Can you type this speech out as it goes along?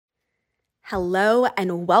Hello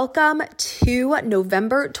and welcome to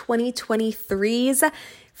November 2023's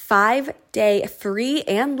 5-day free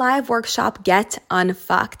and live workshop, Get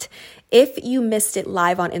Unfucked. If you missed it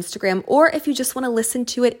live on Instagram or if you just want to listen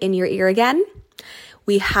to it in your ear again,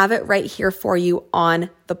 we have it right here for you on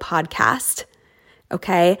the podcast.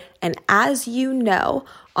 Okay. And as you know,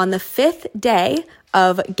 on the 5th day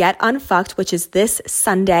of Get Unfucked, which is this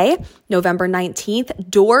Sunday, November 19th,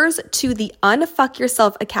 doors to the Unfuck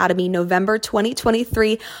Yourself Academy, November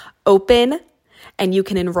 2023, open and you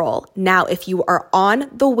can enroll. Now, if you are on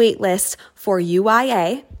the wait list for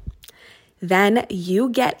UIA, then you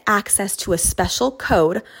get access to a special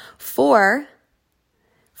code for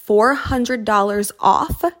 $400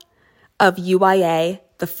 off of UIA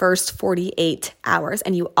the first 48 hours.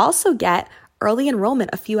 And you also get early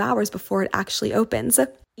enrollment a few hours before it actually opens.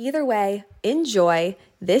 Either way, enjoy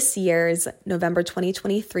this year's November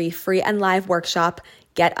 2023 free and live workshop,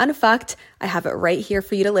 Get Unfucked. I have it right here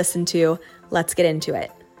for you to listen to. Let's get into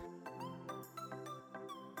it.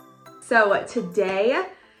 So today,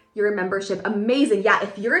 you're in membership. Amazing. Yeah,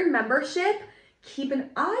 if you're in membership, keep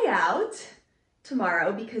an eye out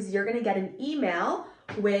tomorrow because you're going to get an email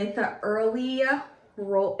with early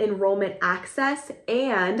enrollment access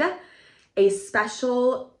and a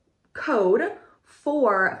special code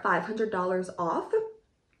for $500 off.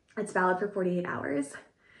 It's valid for 48 hours.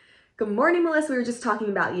 Good morning, Melissa. We were just talking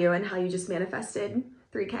about you and how you just manifested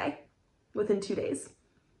 3K within 2 days,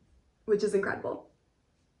 which is incredible.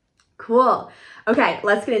 Cool. Okay,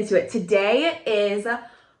 let's get into it. Today is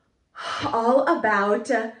all about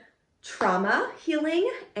trauma healing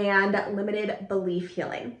and limited belief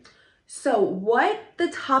healing. So what the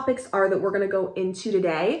topics are that we're going to go into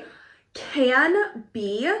today can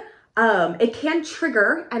be, it can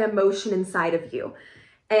trigger an emotion inside of you.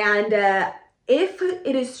 And if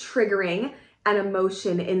it is triggering an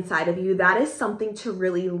emotion inside of you, that is something to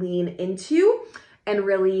really lean into and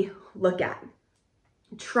really look at.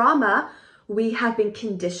 Trauma, we have been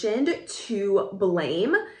conditioned to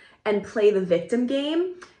blame and play the victim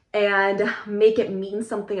game and make it mean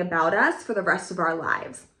something about us for the rest of our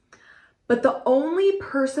lives. But the only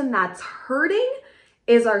person that's hurting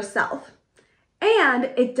is ourselves. And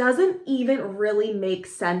it doesn't even really make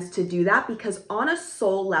sense to do that because on a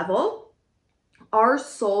soul level, our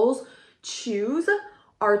souls choose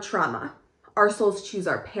our trauma. Our souls choose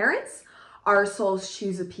our parents. Our souls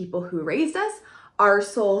choose the people who raised us. Our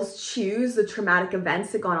souls choose the traumatic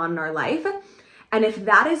events that gone on in our life. And if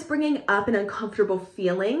that is bringing up an uncomfortable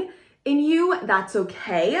feeling in you, that's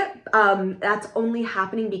okay. That's only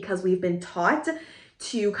happening because we've been taught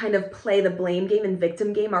to kind of play the blame game and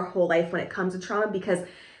victim game our whole life when it comes to trauma, because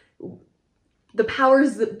the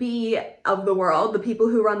powers that be of the world, the people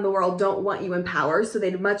who run the world, don't want you in power. So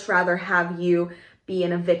they'd much rather have you be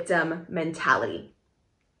in a victim mentality.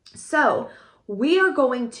 So we are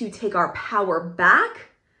going to take our power back.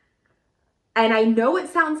 And I know it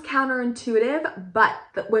sounds counterintuitive,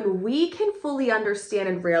 but when we can fully understand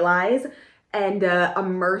and realize and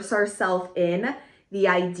immerse ourselves in the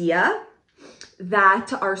idea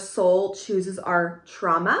that our soul chooses our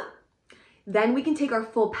trauma, then we can take our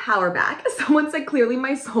full power back. Someone said, clearly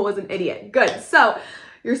my soul is an idiot. Good. So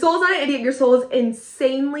your soul is not an idiot. Your soul is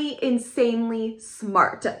insanely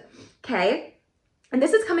smart. Okay. And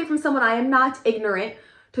this is coming from someone, I am not ignorant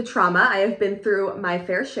to trauma. I have been through my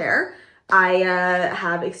fair share. I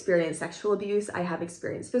have experienced sexual abuse. I have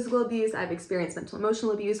experienced physical abuse. I've experienced mental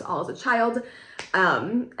emotional abuse all as a child.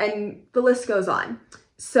 And the list goes on.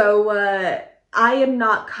 So I am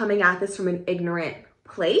not coming at this from an ignorant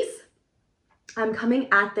place. I'm coming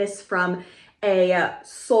at this from a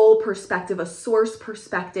soul perspective, a source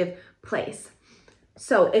perspective place.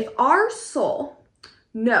 So if our soul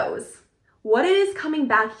knows what it is coming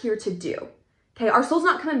back here to do, okay, our soul's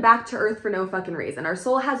not coming back to earth for no fucking reason. Our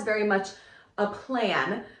soul has very much a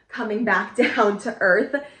plan coming back down to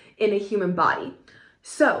earth in a human body.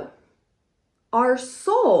 So our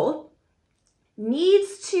soul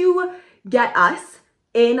needs to get us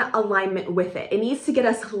in alignment with it. It needs to get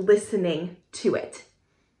us listening to it.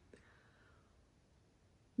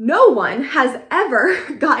 No one has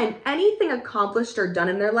ever gotten anything accomplished or done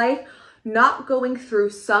in their life not going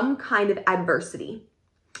through some kind of adversity.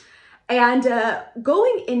 And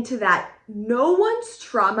going into that, no one's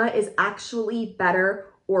trauma is actually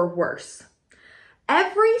better or worse.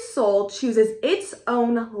 Every soul chooses its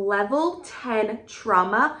own level 10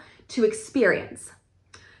 trauma to experience.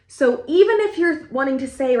 So even if you're wanting to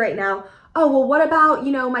say right now, oh, well, what about,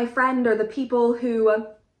 my friend or the people who,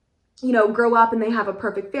 grow up and they have a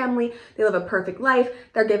perfect family, they live a perfect life,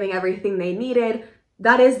 they're giving everything they needed.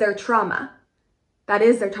 That is their trauma. that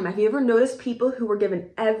is their trauma. Have you ever noticed people who were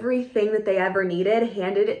given everything that they ever needed,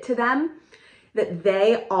 handed it to them, that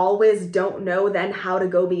they always don't know then how to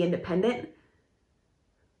go be independent?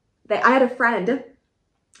 I had a friend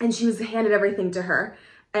and she was handed everything to her.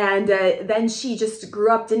 And then she just grew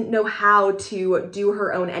up, didn't know how to do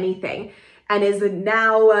her own anything, and is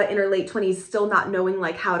now in her late 20s still not knowing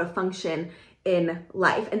like how to function in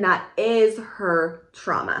life. And that is her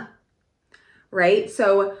trauma, right?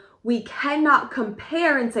 So we cannot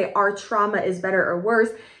compare and say our trauma is better or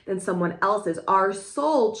worse than someone else's. Our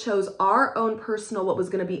soul chose our own personal, what was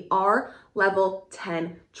going to be our level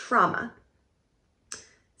 10 trauma.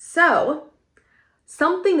 So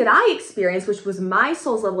something that I experienced, which was my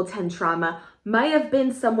soul's level 10 trauma, might have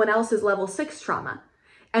been someone else's level 6 trauma.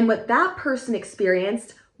 And what that person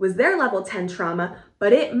experienced was their level 10 trauma,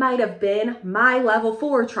 but it might have been my level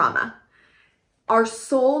 4 trauma. Our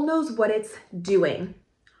soul knows what it's doing.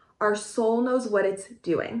 Our soul knows what it's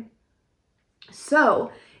doing.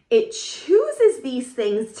 So it chooses these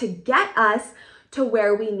things to get us to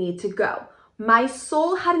where we need to go. My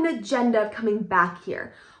soul had an agenda of coming back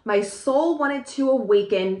here. My soul wanted to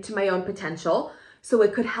awaken to my own potential so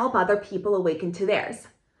it could help other people awaken to theirs.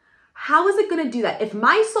 How is it going to do that? If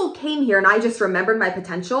my soul came here and I just remembered my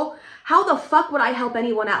potential, how the fuck would I help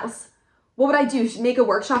anyone else? What would I do? Make a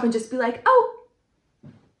workshop and just be like, oh,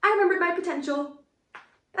 I remembered my potential.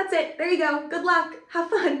 That's it. There you go. Good luck. Have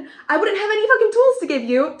fun. I wouldn't have any fucking tools to give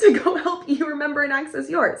you to go help you remember and access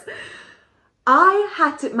yours.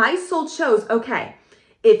 My soul chose, okay,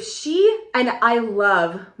 if she, and I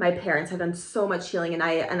love my parents, I've done so much healing, and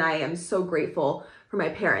I am so grateful for my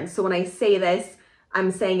parents. So when I say this, I'm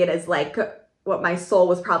saying it as like what my soul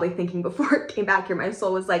was probably thinking before it came back here. My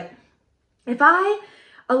soul was like, if I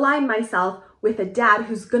align myself with a dad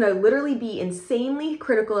who's gonna literally be insanely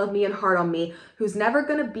critical of me and hard on me, who's never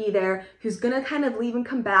gonna be there, who's gonna kind of leave and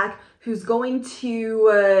come back, who's going to,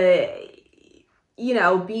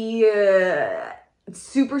 be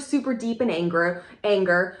super, super deep in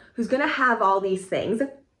anger, who's gonna have all these things.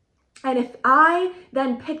 And if I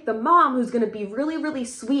then pick the mom who's gonna be really, really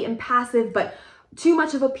sweet and passive, but too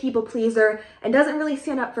much of a people pleaser and doesn't really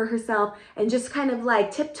stand up for herself and just kind of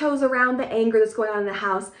like tiptoes around the anger that's going on in the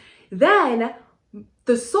house, then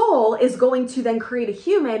the soul is going to then create a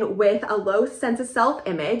human with a low sense of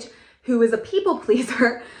self-image, who is a people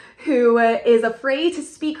pleaser, who is afraid to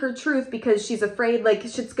speak her truth because she's afraid like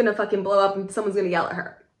shit's gonna fucking blow up and someone's gonna yell at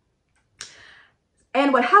her.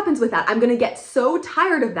 And what happens with that, I'm gonna get so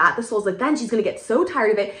tired of that. The soul's like, then she's gonna get so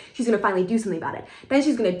tired of it, she's gonna finally do something about it. Then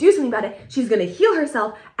she's gonna do something about it, she's gonna heal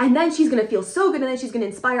herself, and then she's gonna feel so good, and then she's gonna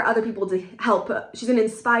inspire other people to help. She's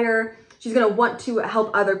gonna want to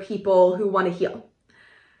help other people who wanna heal.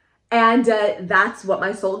 And that's what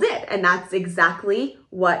my soul did. And that's exactly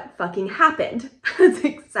what fucking happened. That's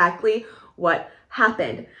exactly what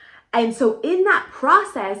happened. And so in that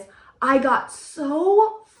process, I got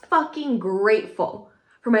so fucking grateful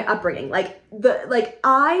for my upbringing. I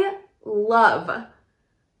love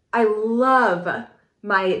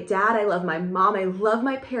my dad. I love my mom. I love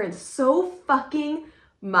my parents so fucking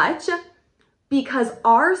much because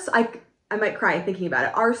I might cry thinking about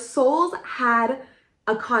it. Our souls had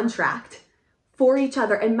a contract for each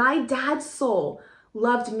other, and my dad's soul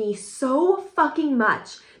loved me so fucking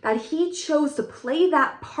much that he chose to play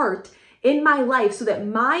that part in my life so that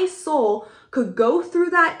my soul could go through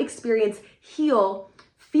that experience, heal,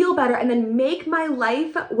 feel better, and then make my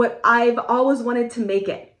life what I've always wanted to make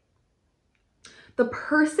it. The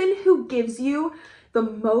person who gives you the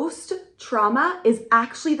most trauma is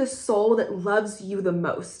actually the soul that loves you the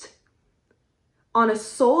most. On a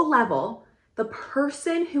soul level, the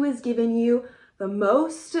person who has given you the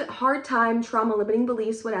most hard time, trauma, limiting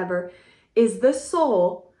beliefs, whatever, is the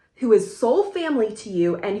soul who is soul family to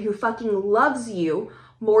you and who fucking loves you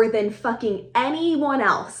more than fucking anyone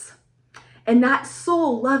else. And that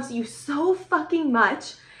soul loves you so fucking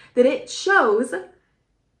much that it chose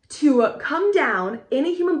to come down in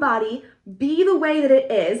a human body, be the way that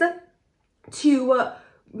it is, to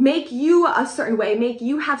make you a certain way, make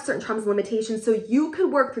you have certain traumas and limitations so you could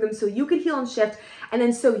work through them, so you could heal and shift, and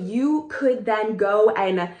then so you could then go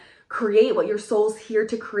and create what your soul's here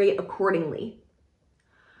to create accordingly.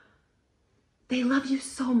 They love you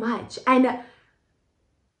so much. And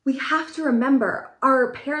we have to remember,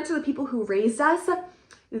 our parents are the people who raised us.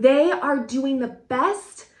 They are doing the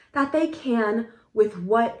best that they can with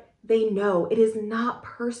what they know. It is not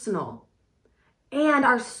personal. And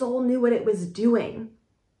our soul knew what it was doing.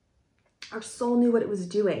 Our soul knew what it was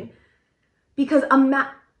doing. Because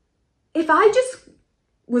if I just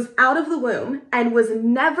was out of the womb and was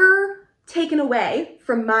never taken away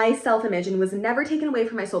from my self-image and was never taken away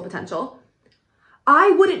from my soul potential,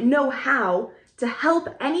 I wouldn't know how to help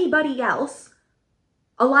anybody else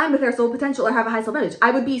align with their soul potential or have a high self-image.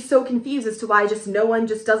 I would be so confused as to why no one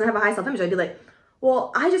just doesn't have a high self-image. I'd be like,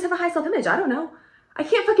 well, I just have a high self-image. I don't know. I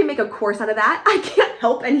can't fucking make a course out of that. I can't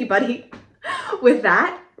help anybody with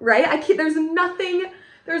that, right? There's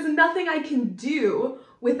nothing I can do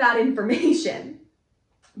with that information.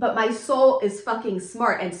 But my soul is fucking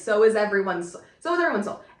smart, and so is everyone's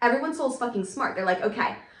soul. Everyone's soul is fucking smart. They're like,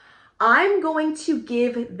 okay, I'm going to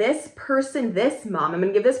give this person this mom. I'm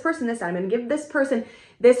going to give this person this dad. I'm going to give this person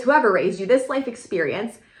this, whoever raised you, this life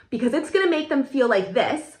experience, because it's going to make them feel like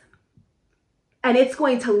this. And it's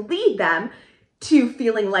going to lead them to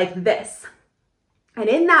feeling like this. And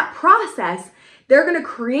in that process, they're going to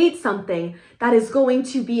create something that is going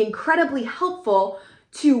to be incredibly helpful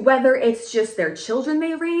to whether it's just their children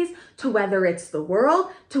they raise, to whether it's the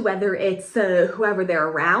world, to whether it's whoever they're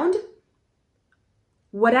around,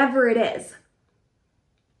 whatever it is.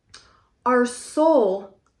 Our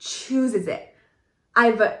soul chooses it.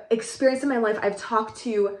 I've experienced in my life, I've talked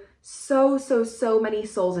to so many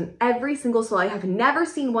souls, and every single soul, I have never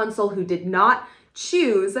seen one soul who did not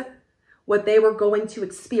choose what they were going to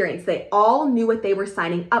experience. They all knew what they were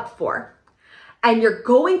signing up for. And you're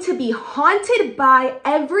going to be haunted by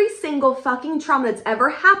every single fucking trauma that's ever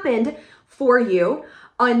happened for you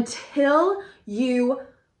until you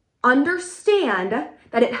understand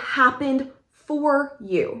that it happened for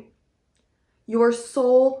you. Your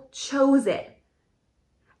soul chose it.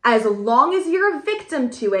 As long as you're a victim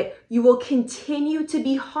to it, you will continue to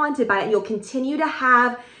be haunted by it. You'll continue to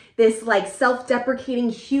have this like self-deprecating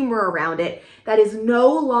humor around it that is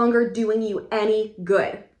no longer doing you any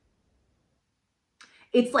good.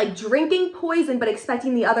 It's like drinking poison but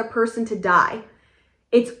expecting the other person to die.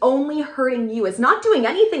 It's only hurting you. It's not doing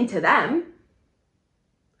anything to them.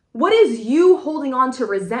 What is you holding on to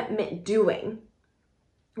resentment doing?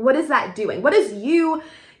 What is that doing? What is you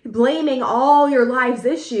blaming all your life's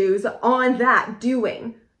issues on that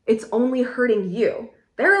doing? It's only hurting you.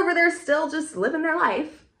 They're over there still just living their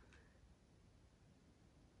life.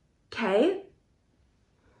 Okay?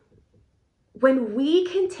 When we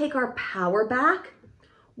can take our power back,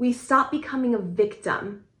 we stop becoming a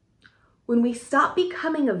victim. When we stop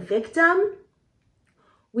becoming a victim,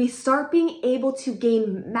 we start being able to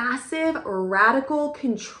gain massive, radical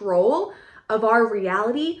control of our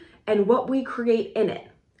reality and what we create in it.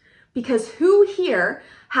 Because who here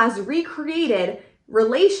has recreated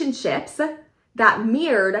relationships that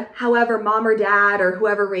mirrored however mom or dad or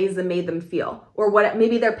whoever raised them made them feel, or what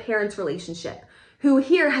maybe their parents' relationship? Who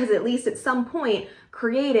here has at least at some point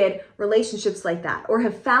created relationships like that, or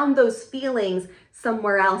have found those feelings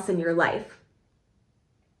somewhere else in your life?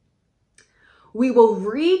 We will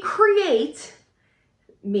recreate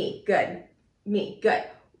me, good.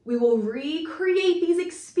 We will recreate these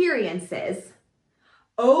experiences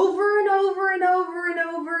over and over and over and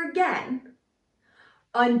over again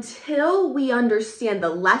until we understand the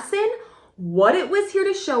lesson, what it was here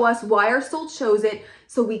to show us, why our soul chose it,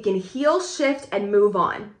 so we can heal, shift, and move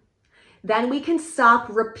on. Then we can stop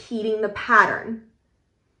repeating the pattern.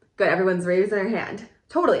 Good, everyone's raising their hand.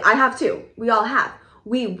 Totally, I have too. We all have.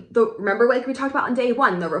 Remember like we talked about on day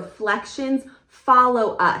one, the reflections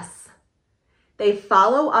follow us. They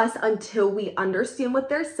follow us until we understand what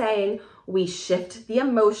they're saying. We shift the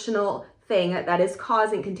emotional thing that is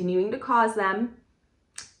continuing to cause them,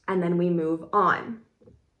 and then we move on.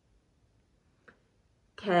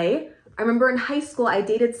 Okay? I remember in high school, I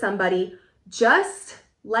dated somebody just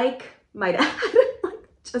like my dad,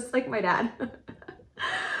 just like my dad.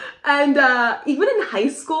 And even in high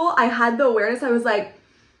school, I had the awareness, I was like,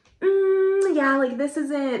 yeah, like this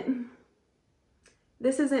isn't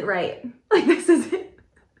right. Like this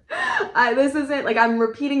isn't, like I'm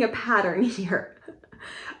repeating a pattern here.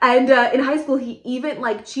 And in high school, he even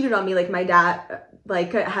like cheated on me. Like my dad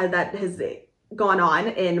like has gone on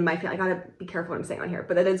in my family. I gotta be careful what I'm saying on here,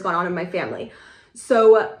 but it has gone on in my family.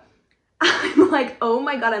 So I'm like, oh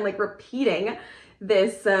my God, I'm like repeating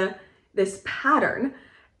this pattern.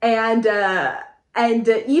 And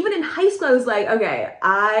even in high school, I was like, okay,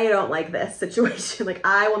 I don't like this situation. Like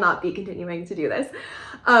I will not be continuing to do this.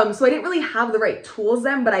 So I didn't really have the right tools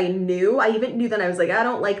then, but I even knew then I was like, I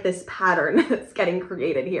don't like this pattern that's getting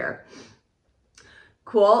created here.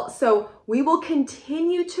 Cool. So we will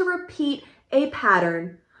continue to repeat a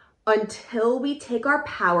pattern until we take our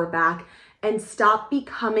power back and stop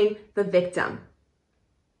becoming the victim.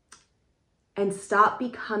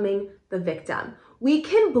 We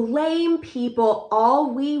can blame people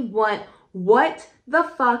all we want What the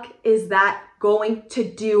fuck is that going to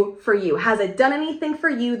do for you? Has it done anything for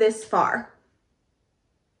you this far?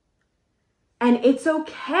 And it's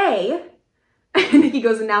okay. And he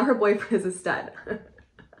goes, and now her boyfriend is a stud.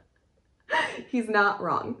 He's not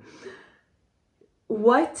wrong.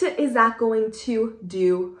 What is that going to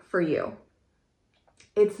do for you?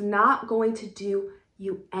 It's not going to do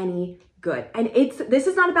you any good. And this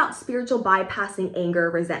is not about spiritual bypassing anger,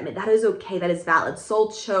 resentment. That is okay. That is valid.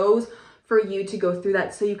 Soul chose for you to go through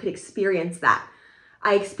that so you could experience that.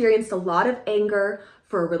 I experienced a lot of anger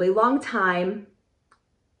for a really long time.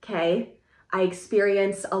 Okay. I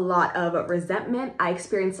experienced a lot of resentment. I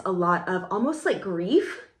experienced a lot of almost like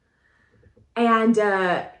grief. And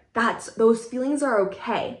those feelings are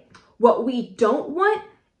okay. What we don't want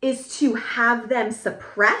is to have them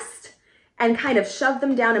suppressed and kind of shove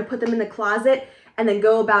them down and put them in the closet and then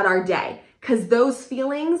go about our day. Because those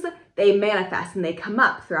feelings, they manifest and they come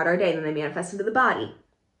up throughout our day and then they manifest into the body.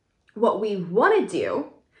 What we want to do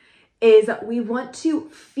is we want to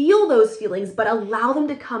feel those feelings, but allow them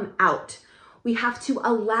to come out. We have to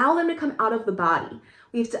allow them to come out of the body.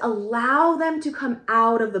 We have to allow them to come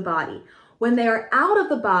out of the body. When they are out of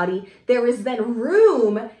the body, there is then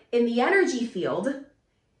room in the energy field,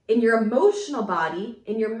 in your emotional body,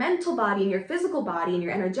 in your mental body, in your physical body, in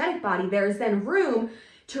your energetic body. There is then room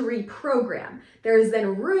to reprogram. There is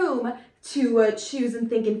then room to choose and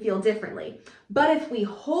think and feel differently. But if we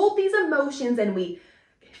hold these emotions and we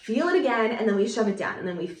feel it again, and then we shove it down, and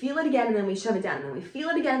then we feel it again, and then we shove it down, and then we feel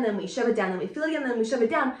it again, and then we shove it down, and then we feel it again, and then we shove it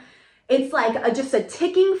down. It's like just a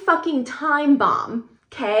ticking fucking time bomb,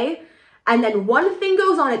 okay? And then one thing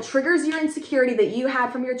goes on, it triggers your insecurity that you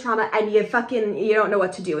had from your trauma, and you don't know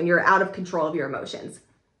what to do, and you're out of control of your emotions.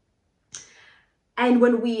 And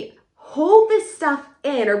when we hold this stuff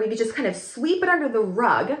in, or we could just kind of sweep it under the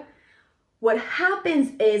rug, what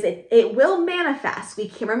happens is it will manifest. We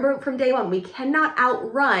can remember from day one, we cannot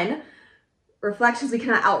outrun reflections, we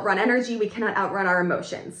cannot outrun energy, we cannot outrun our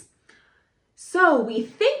emotions. So we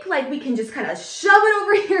think like we can just kind of shove it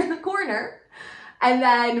over here in the corner and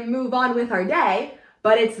then move on with our day,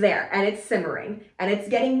 but it's there and it's simmering and it's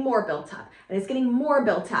getting more built up and it's getting more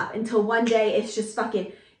built up until one day it's just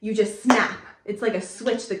fucking, you just snap. It's like a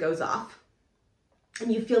switch that goes off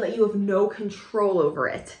and you feel that you have no control over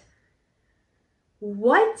it.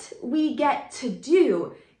 What we get to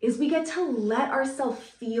do is we get to let ourselves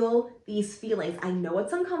feel these feelings. I know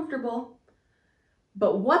it's uncomfortable,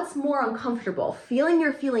 but what's more uncomfortable? Feeling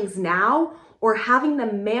your feelings now or having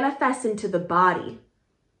them manifest into the body?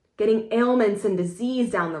 Getting ailments and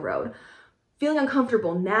disease down the road? Feeling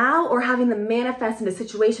uncomfortable now or having them manifest into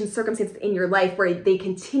situations, circumstances in your life where they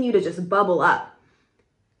continue to just bubble up?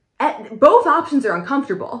 Both options are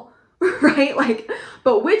uncomfortable. Right?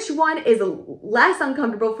 But which one is less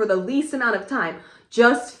uncomfortable for the least amount of time?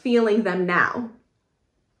 Just feeling them now.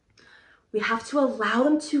 We have to allow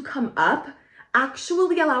them to come up,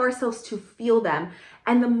 actually allow ourselves to feel them.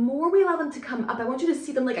 And the more we allow them to come up, I want you to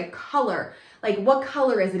see them like a color. Like, what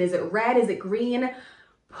color is it? Is it red? Is it green?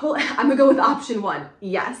 I'm gonna go with option one.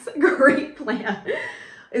 Yes, great plan.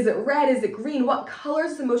 Is it red? Is it green? What color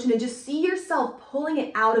is this emotion? And just see yourself pulling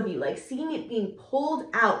it out of you, like seeing it being pulled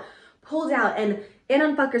out. And in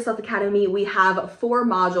Unfuck Yourself Academy, we have 4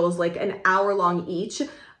 modules, like an hour long each,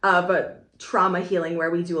 of trauma healing,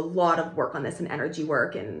 where we do a lot of work on this and energy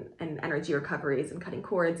work and energy recoveries and cutting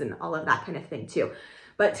cords and all of that kind of thing too.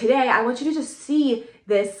 But today I want you to just see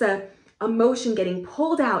this emotion getting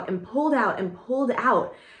pulled out and pulled out and pulled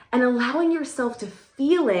out and allowing yourself to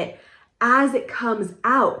feel it as it comes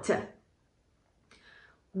out.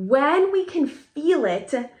 When we can feel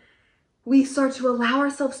it, we start to allow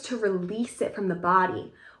ourselves to release it from the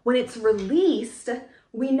body. When it's released,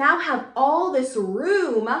 we now have all this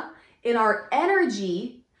room in our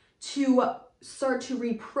energy to start to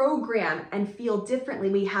reprogram and feel differently.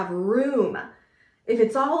 We have room. If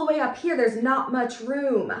it's all the way up here, there's not much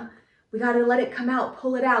room. We got to let it come out,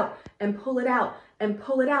 pull it out, and pull it out, and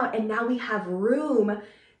pull it out. And now we have room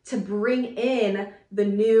to bring in the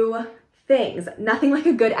new things. Nothing like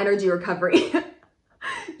a good energy recovery.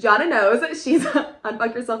 Jana knows, she's an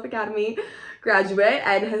Unfuck Yourself Academy graduate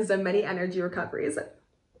and has done many energy recoveries.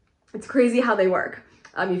 It's crazy how they work.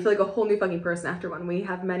 You feel like a whole new fucking person after one. We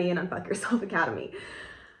have many in Unfuck Yourself Academy.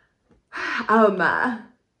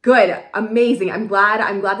 Good, amazing. I'm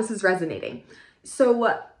glad this is resonating.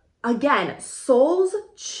 So again, souls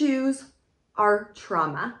choose our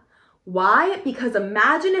trauma. Why? Because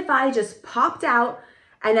imagine if I just popped out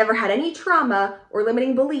and never had any trauma or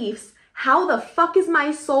limiting beliefs. How the fuck is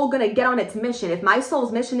my soul gonna get on its mission? If my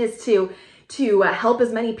soul's mission is to help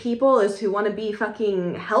as many people as who want to be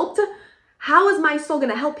fucking helped, How is my soul going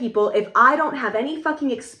to help people if I don't have any fucking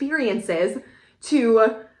experiences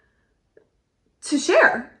to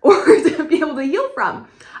share or to be able to heal from?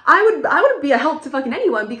 I wouldn't be a help to fucking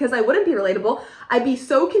anyone because I wouldn't be relatable. I'd be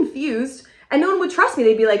so confused and no one would trust me.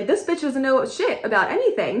 They'd be like, this bitch doesn't know shit about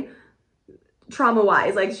anything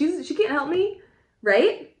trauma-wise. Like she can't help me,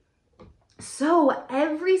 right? So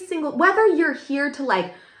every single, whether you're here to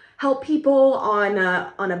like help people on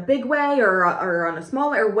a big way or on a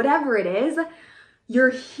small way or whatever it is,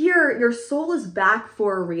 you're here, your soul is back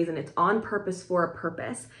for a reason. It's on purpose for a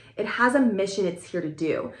purpose. It has a mission it's here to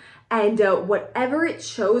do. And whatever it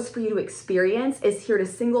chose for you to experience is here to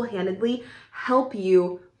single-handedly help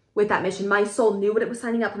you with that mission. My soul knew what it was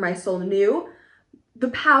signing up for. My soul knew the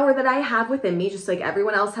power that I have within me, just like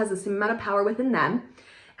everyone else has the same amount of power within them.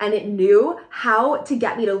 And it knew how to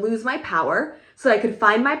get me to lose my power so that I could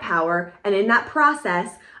find my power. And in that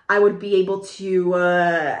process, I would be able to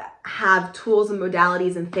have tools and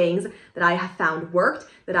modalities and things that I have found worked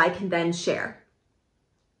that I can then share.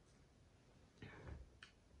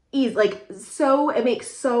 So it makes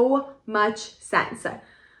so much sense.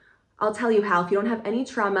 I'll tell you how. If you don't have any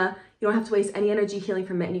trauma, you don't have to waste any energy healing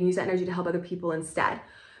from it, and you can use that energy to help other people instead.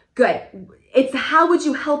 Good. It's how would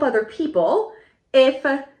you help other people if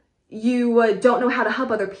you don't know how to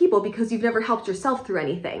help other people because you've never helped yourself through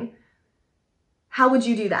anything? How would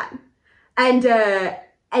you do that? And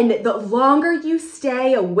the longer you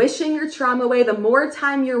stay wishing your trauma away, the more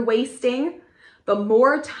time you're wasting,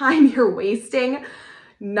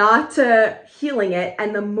 not healing it,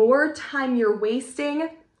 and the more time you're wasting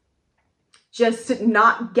just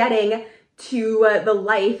not getting to the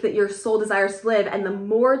life that your soul desires to live, and the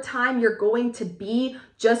more time you're going to be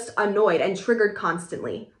just annoyed and triggered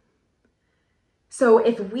constantly. So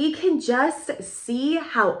if we can just see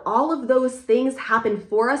how all of those things happen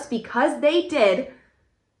for us because they did,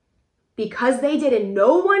 and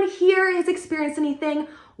no one here has experienced anything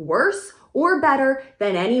worse or better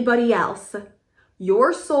than anybody else.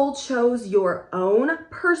 Your soul chose your own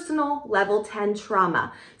personal level 10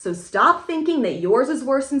 trauma. So stop thinking that yours is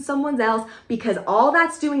worse than someone else, because all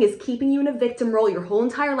that's doing is keeping you in a victim role your whole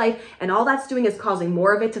entire life, and all that's doing is causing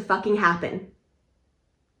more of it to fucking happen.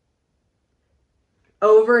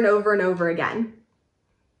 Over and over and over again.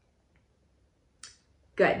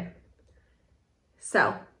 Good.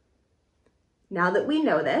 So, now that we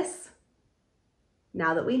know this,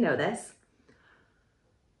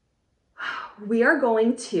 we are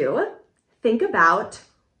going to think about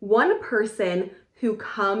one person who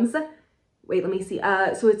comes, wait, let me see.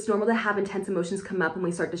 So it's normal to have intense emotions come up when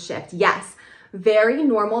we start to shift. Yes, very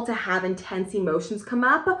normal to have intense emotions come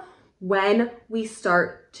up when we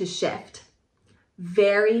start to shift.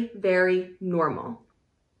 Very, very normal.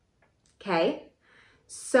 Okay?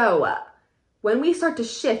 So when we start to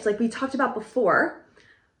shift, like we talked about before,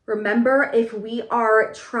 remember, if we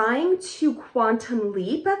are trying to quantum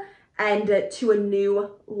leap and to a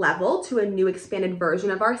new level, to a new expanded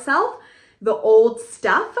version of ourselves, the old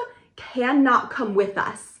stuff cannot come with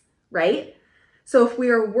us, right? So if we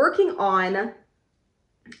are working on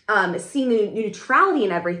seeing the neutrality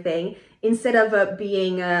in everything, instead of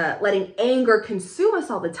letting anger consume us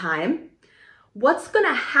all the time, what's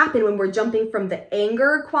gonna happen when we're jumping from the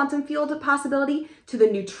anger quantum field possibility to the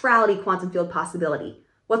neutrality quantum field possibility?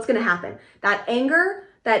 What's gonna happen? That anger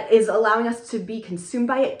that is allowing us to be consumed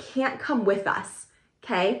by it can't come with us,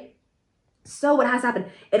 okay? So what has to happen?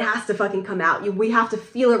 It has to fucking come out. We have to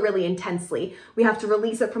feel it really intensely. We have to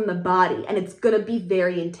release it from the body, and it's gonna be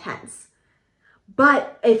very intense.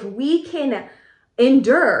 But if we can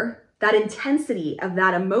endure that intensity of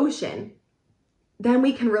that emotion, then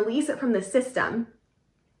we can release it from the system,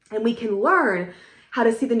 and we can learn how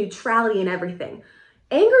to see the neutrality in everything.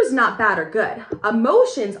 Anger is not bad or good.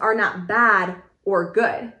 Emotions are not bad or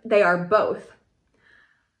good. They are both.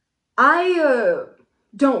 I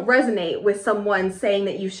don't resonate with someone saying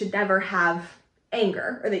that you should never have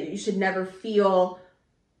anger or that you should never feel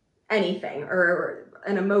anything or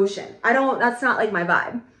an emotion. That's not like my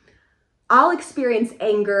vibe. I'll experience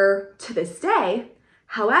anger to this day.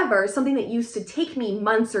 However, something that used to take me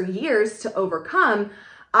months or years to overcome,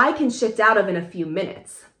 I can shift out of in a few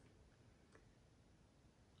minutes.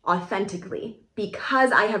 Authentically,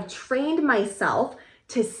 because I have trained myself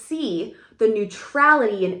to see the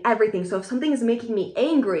neutrality in everything. So if something is making me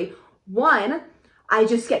angry, one, I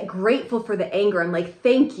just get grateful for the anger. I'm like,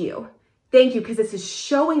 thank you, because this is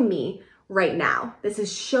showing me right now. This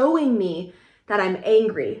is showing me that I'm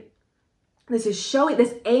angry. This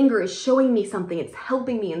anger is showing me something. It's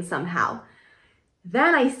helping me in somehow.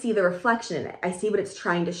 Then I see the reflection in it. I see what it's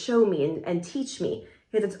trying to show me and teach me,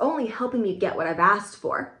 because it's only helping me get what I've asked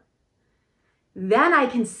for. then I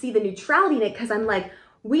can see the neutrality in it, because I'm like,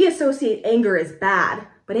 we associate anger as bad,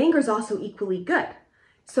 but anger is also equally good.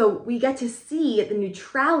 So we get to see the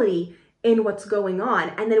neutrality in what's going on.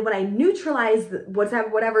 And then when I neutralize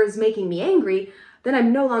whatever is making me angry, then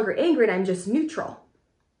I'm no longer angry and I'm just neutral.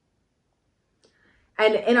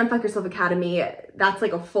 And in Unfuck Yourself Academy, that's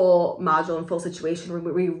like a full module and full situation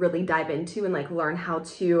where we really dive into and like learn how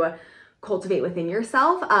to cultivate within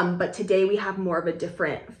yourself. But today we have more of a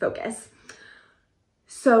different focus.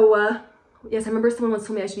 So yes, I remember someone once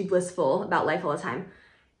told me I should be blissful about life all the time.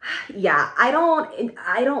 Yeah, I don't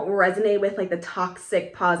resonate with like the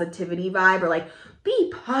toxic positivity vibe, or like,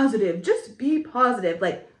 be positive, just be positive.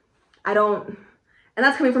 Like, I don't, and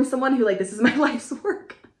that's coming from someone who like, this is my life's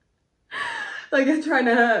work. Like, I'm trying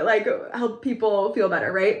to like help people feel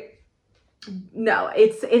better, right? No,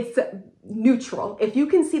 it's neutral. If you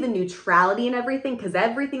can see the neutrality in everything, because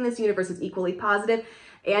everything in this universe is equally positive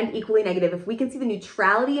and equally negative. If we can see the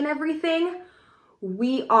neutrality in everything,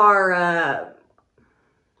 we are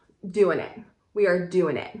doing it. We are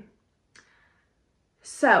doing it.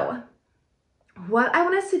 So what I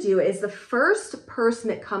want us to do is, the first person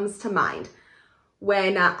that comes to mind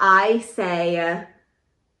when I say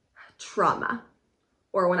trauma,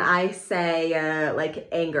 or when I say like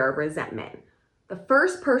anger, resentment, the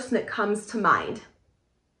first person that comes to mind,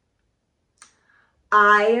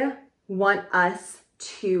 I want us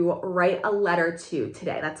to write a letter to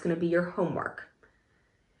today. That's going to be your homework.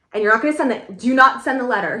 And you're not going to send it. Do not send the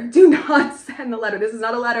letter. Do not send the letter. This is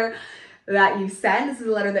not a letter that you send. This is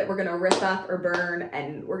a letter that we're going to rip up or burn,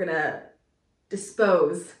 and we're going to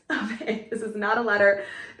dispose of it. This is not a letter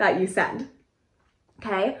that you send.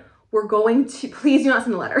 Okay? We're going to, please do not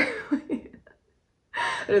send the letter.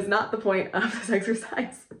 That is not the point of this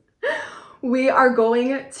exercise. We are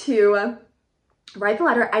going to write the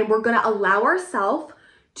letter, and we're going to allow ourselves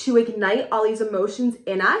to ignite all these emotions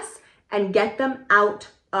in us and get them out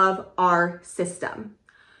of our system.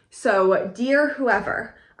 So, dear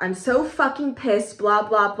whoever, I'm so fucking pissed, blah,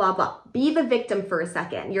 blah, blah, blah. Be the victim for a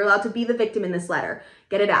second. You're allowed to be the victim in this letter.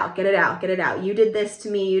 Get it out, get it out, get it out. You did this to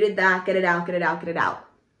me, you did that, get it out, get it out, get it out.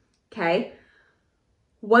 Okay?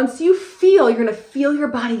 Once you feel, you're gonna feel your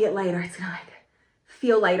body get lighter. It's gonna like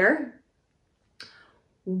feel lighter.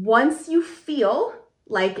 Once you feel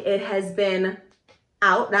like it has been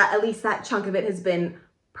out, that at least that chunk of it has been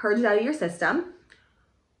purged out of your system,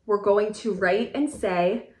 we're going to write and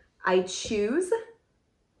say, I choose,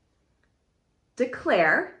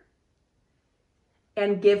 declare,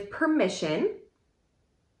 and give permission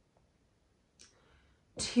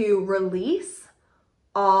to release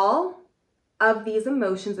all of these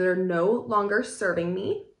emotions that are no longer serving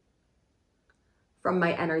me from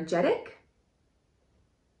my energetic,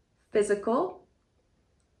 physical,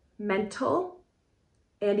 mental,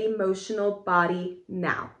 and emotional body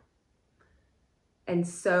now. And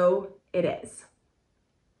so it is.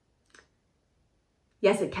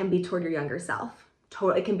 Yes, it can be toward your younger self.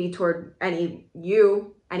 It can be toward anybody.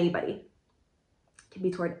 It can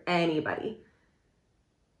be toward anybody.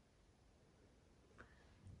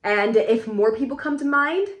 And if more people come to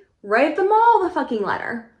mind, write them all the fucking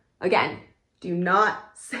letter. Again, do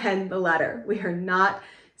not send the letter. We are not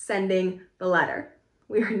sending the letter.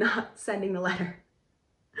 We are not sending the letter.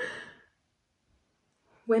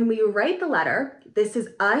 When we write the letter, this is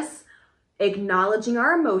us acknowledging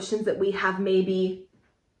our emotions that we have maybe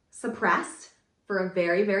suppressed for a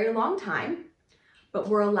very, very long time, but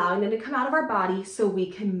we're allowing them to come out of our body so we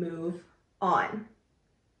can move on.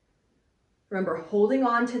 Remember, holding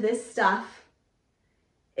on to this stuff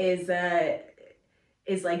is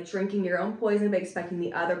like drinking your own poison but expecting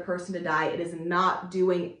the other person to die. It is not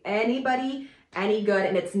doing anybody any good,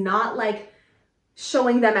 and it's not like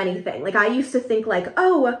showing them anything. Like, I used to think like,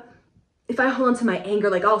 oh, if I hold on to my anger,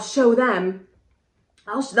 like I'll show them,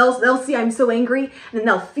 they'll see I'm so angry, and then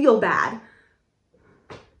they'll feel bad.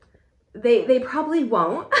 They probably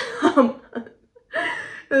won't.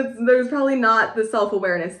 There's probably not the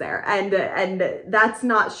self-awareness there, and that's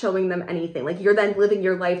not showing them anything. Like, you're then living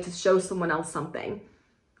your life to show someone else something.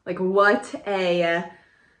 Like, what a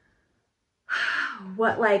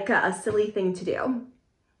silly thing to do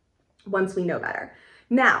once we know better.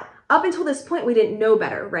 Now, up until this point, we didn't know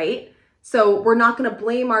better, right? So we're not going to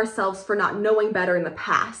blame ourselves for not knowing better in the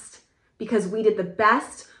past, because we did the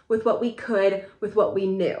best with what we could, with what we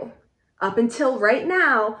knew. Up until right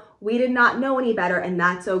now, we did not know any better, and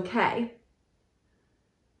that's okay.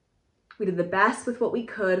 We did the best with what we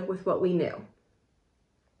could, with what we knew.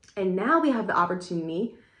 And now we have the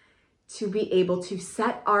opportunity to be able to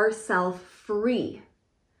set ourselves free.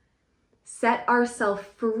 Set ourselves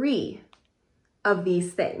free of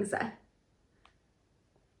these things.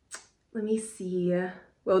 Let me see.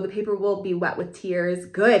 Well, the paper will be wet with tears.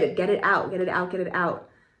 Good. Get it out. Get it out. Get it out.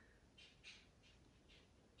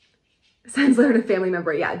 Sends letter to family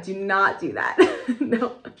member. Yeah, do not do that.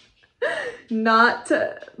 No, not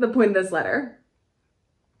the point of this letter.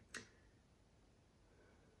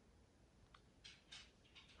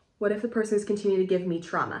 What if the person is continuing to give me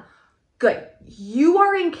trauma? Good. You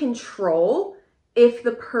are in control if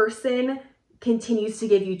the person continues to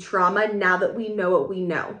give you trauma now that we know what we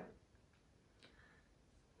know.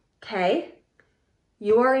 Okay?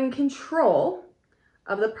 You are in control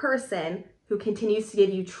of the person who continues to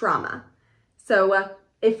give you trauma. So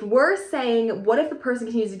if we're saying, what if the person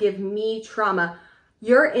continues to give me trauma?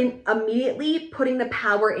 You're immediately putting the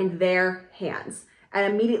power in their hands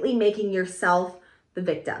and immediately making yourself the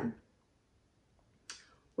victim.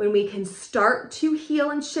 When we can start to heal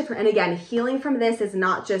and shift, and again, healing from this is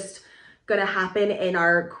not just gonna happen in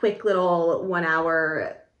our quick little 1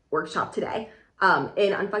 hour workshop today.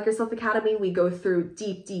 In Unfuck Yourself Academy, we go through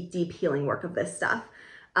deep, deep, deep healing work of this stuff.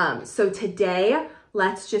 So today,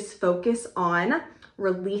 let's just focus on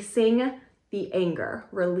releasing the anger,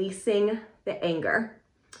 releasing the anger.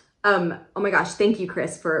 Oh my gosh, thank you,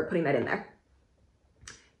 Chris, for putting that in there.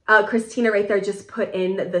 Christina right there just put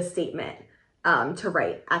in the statement to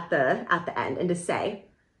write at the end, and to saying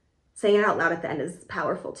it out loud at the end is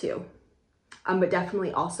powerful too. But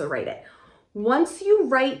definitely also write it. Once you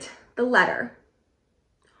write the letter,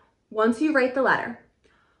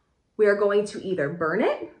 we are going to either burn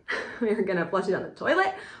it, we're gonna flush it down the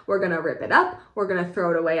toilet, we're gonna rip it up, we're gonna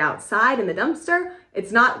throw it away outside in the dumpster.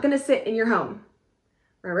 It's not gonna sit in your home.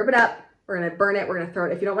 We're gonna rip it up, we're gonna burn it, we're gonna throw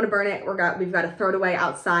it. If you don't wanna burn it, we've gotta throw it away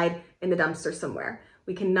outside in the dumpster somewhere.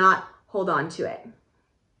 We cannot hold on to it.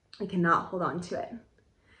 We cannot hold on to it.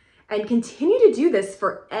 And continue to do this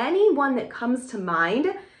for anyone that comes to mind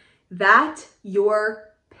that you're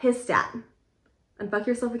pissed at. Unfuck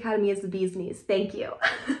Yourself Academy is the bee's knees. Thank you.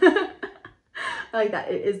 I like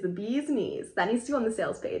that. It is the bee's knees. That needs to go on the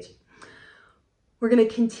sales page. We're going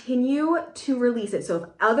to continue to release it. So if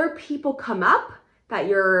other people come up that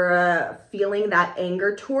you're feeling that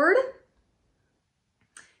anger toward,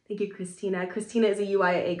 thank you, Christina. Christina is a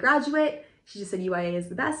UIA graduate. She just said UIA is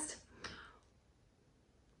the best.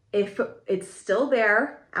 If it's still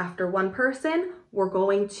there after one person, we're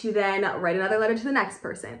going to then write another letter to the next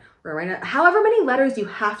person. We're writing however many letters you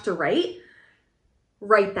have to write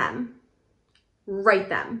them. Write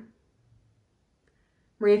them.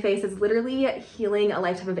 Maria Faye says, literally healing a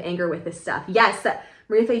lifetime of anger with this stuff. Yes,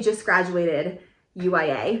 Maria Faye just graduated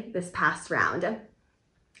UIA this past round.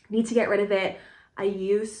 Need to get rid of it. I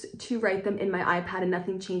used to write them in my iPad and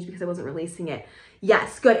nothing changed because I wasn't releasing it.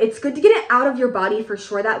 Yes, good. It's good to get it out of your body for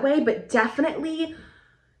sure that way, but definitely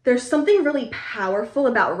there's something really powerful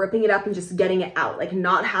about ripping it up and just getting it out, like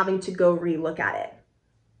not having to go relook at it.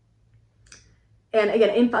 And again,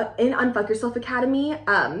 in Unfuck Yourself Academy,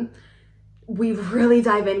 we really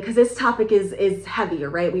dive in because this topic is heavier,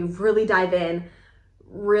 right? We really dive in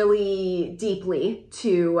really deeply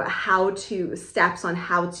to steps on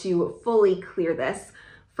how to fully clear this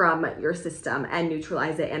from your system and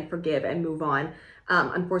neutralize it and forgive and move on.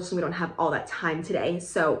 Unfortunately, we don't have all that time today.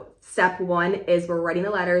 So step one is we're writing the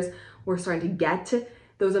letters. We're starting to get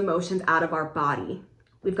those emotions out of our body.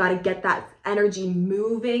 We've got to get that energy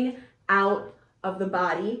moving out of the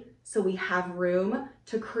body so we have room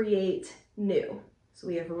to create new. So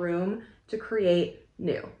we have room to create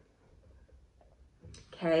new.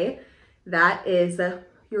 Okay, that is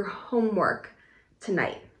your homework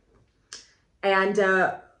tonight. And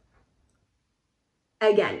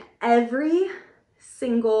again, every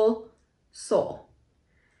single soul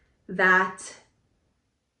that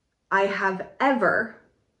I have ever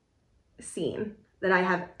seen, that I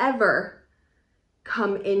have ever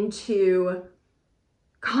come into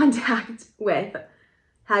contact with,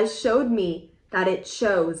 has showed me that it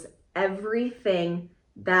shows everything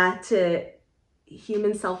that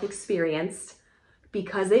human self experienced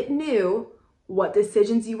because it knew what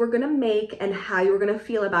decisions you were going to make and how you were going to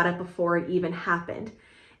feel about it before it even happened.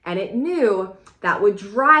 And it knew that would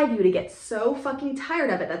drive you to get so fucking tired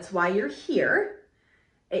of it. That's why you're here.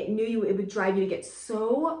 It knew it would drive you to get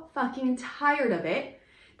so fucking tired of it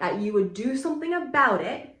that you would do something about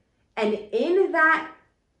it. And in that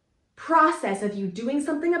process of you doing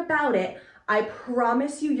something about it, I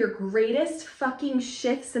promise you your greatest fucking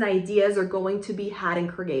shifts and ideas are going to be had and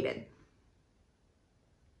created.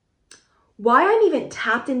 Why I'm even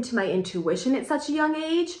tapped into my intuition at such a young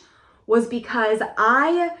age was because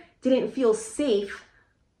I didn't feel safe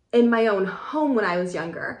in my own home when I was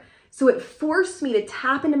younger. So it forced me to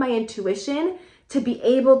tap into my intuition to be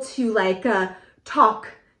able to talk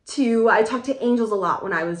I talked to angels a lot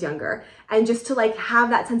when I was younger, and just to like have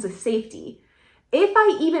that sense of safety. If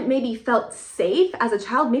I even maybe felt safe as a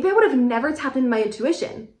child, maybe I would have never tapped into my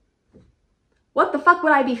intuition. What the fuck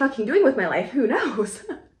would I be fucking doing with my life? Who knows?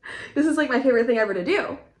 This is like my favorite thing ever to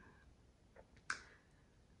do.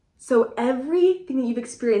 So everything that you've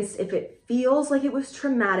experienced, if it feels like it was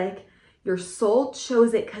traumatic, your soul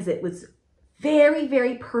chose it because it was very,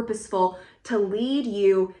 very purposeful to lead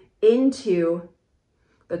you into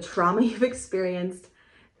the trauma you've experienced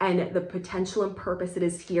and the potential and purpose it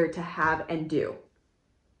is here to have and do.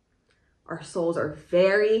 Our souls are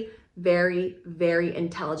very, very, very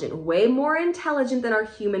intelligent, way more intelligent than our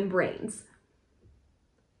human brains.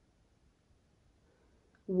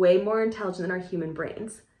 Way more intelligent than our human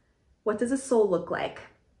brains. What does a soul look like?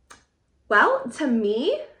 Well, to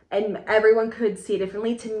me, and everyone could see it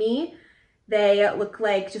differently, to me, they look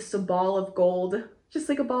like just a ball of gold. Just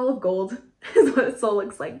like a ball of gold is what a soul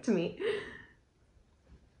looks like to me.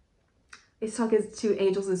 I talk to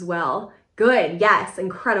angels as well. Good, yes,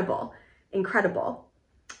 incredible, incredible.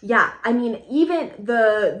 Yeah, I mean, even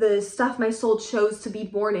the stuff my soul chose to be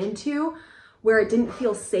born into, where it didn't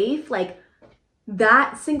feel safe, like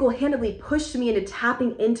that single-handedly pushed me into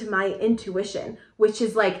tapping into my intuition, which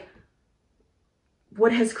is like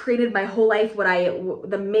what has created my whole life,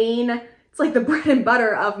 it's like the bread and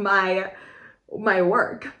butter of my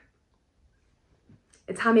work.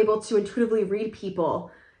 It's how I'm able to intuitively read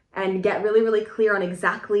people and get really, really clear on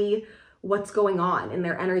exactly what's going on in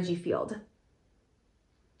their energy field.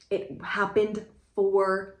 It happened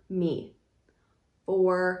for me.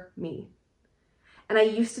 For me. And I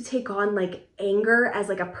used to take on like anger as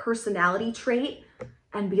like a personality trait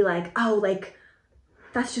and be like, oh, like,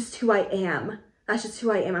 that's just who I am. That's just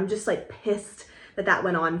who I am. I'm just like pissed that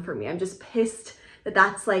went on for me. I'm just pissed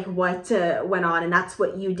that's like what went on, and that's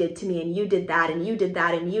what you did to me, and you did that, and you did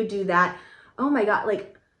that, and you do that. Oh my God,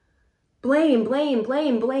 like blame, blame,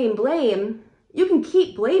 blame, blame, blame. You can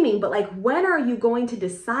keep blaming, but like when are you going to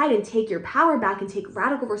decide and take your power back and take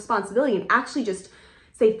radical responsibility and actually just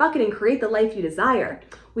say fuck it and create the life you desire?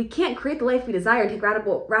 We can't create the life we desire and take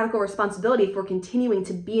radical responsibility if we're continuing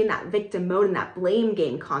to be in that victim mode and that blame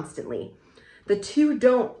game constantly. The two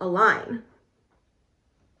don't align.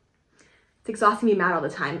 It's exhausting me mad all the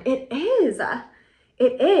time. It is.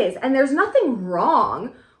 It is. And there's nothing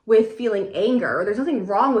wrong with feeling anger. There's nothing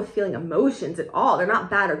wrong with feeling emotions at all. They're not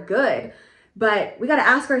bad or good. But we got to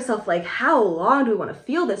ask ourselves, like, how long do we want to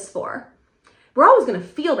feel this for? We're always going to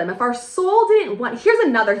feel them. If our soul didn't want, here's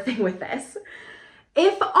another thing with this.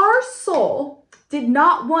 If our soul did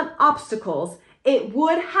not want obstacles, it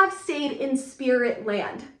would have stayed in spirit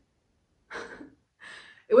land.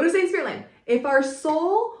 It would have stayed in spirit land. If our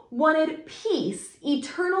soul wanted peace,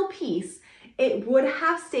 eternal peace, it would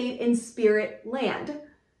have stayed in spirit land.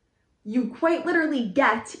 You quite literally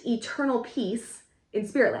get eternal peace in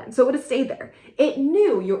spirit land. So it would have stayed there. It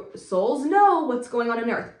knew, your souls know what's going on in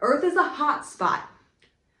Earth. Earth is a hot spot.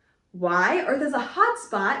 Why? Earth is a hot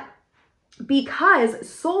spot because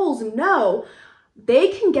souls know they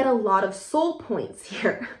can get a lot of soul points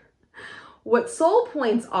here. What soul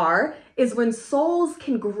points are is when souls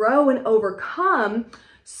can grow and overcome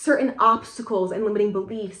certain obstacles and limiting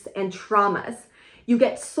beliefs and traumas. You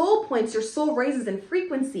get soul points, your soul raises in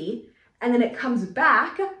frequency, and then it comes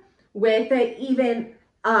back with even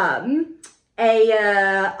a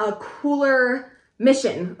cooler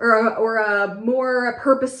mission or a more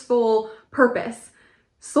purposeful purpose.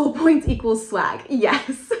 Soul points equals swag.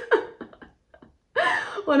 Yes.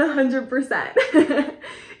 100%.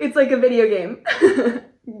 It's like a video game.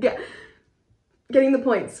 Getting the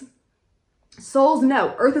points. Souls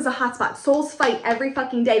know Earth is a hotspot. Souls fight every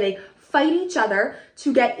fucking day. They fight each other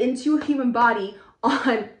to get into a human body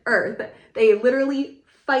on Earth. They literally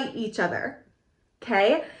fight each other.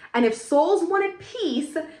 Okay? And if souls wanted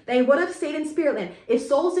peace, they would have stayed in spirit land. If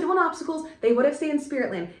souls didn't want obstacles, they would have stayed in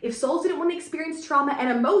spirit land. If souls didn't want to experience trauma and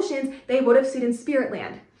emotions, they would have stayed in spirit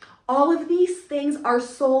land. All of these things, our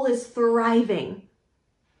soul is thriving.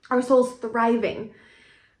 Our soul's thriving.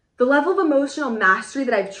 The level of emotional mastery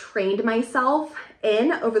that I've trained myself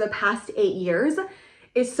in over the past 8 years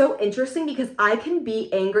is so interesting because I can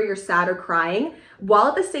be angry or sad or crying while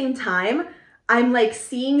at the same time I'm like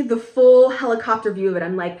seeing the full helicopter view of it.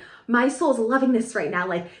 I'm like, my soul's loving this right now.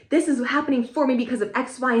 Like, this is happening for me because of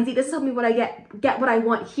X, Y, and Z. This is helping me what I get what I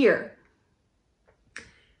want here.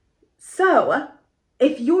 So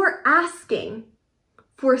if you're asking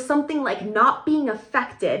for something like not being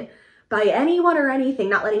affected by anyone or anything,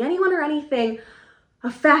 not letting anyone or anything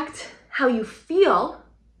affect how you feel,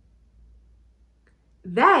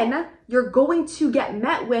 then you're going to get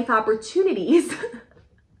met with opportunities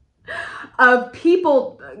of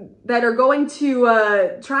people that are going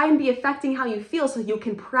to try and be affecting how you feel so you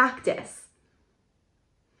can practice.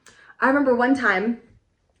 I remember one time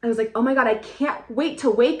I was like, oh my God, I can't wait to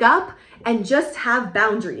wake up and just have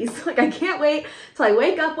boundaries. Like, I can't wait till I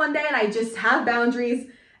wake up one day and I just have boundaries.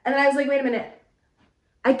 And then I was like, wait a minute.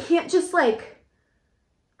 I can't just like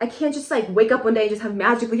wake up one day and just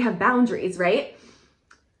magically have boundaries, right?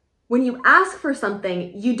 When you ask for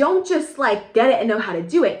something, you don't just like get it and know how to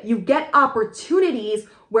do it. You get opportunities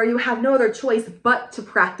where you have no other choice but to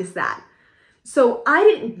practice that. So I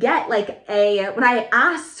didn't get like when I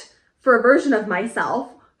asked for a version of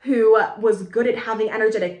myself who was good at having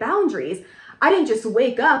energetic boundaries, I didn't just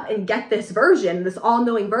wake up and get this version, this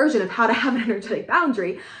all-knowing version of how to have an energetic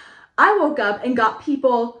boundary. I woke up and got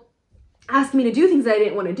people asking me to do things that I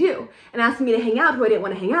didn't want to do and asking me to hang out who I didn't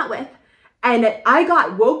want to hang out with. And I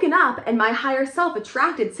got woken up and my higher self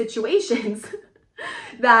attracted situations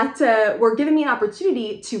that were giving me an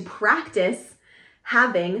opportunity to practice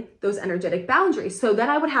having those energetic boundaries. So then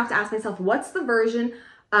I would have to ask myself, what's the version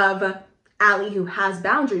of Allie who has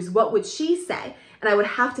boundaries? What would she say? And I would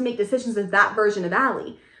have to make decisions of that version of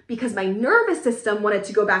Allie because my nervous system wanted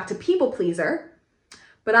to go back to people pleaser,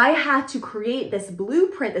 but I had to create this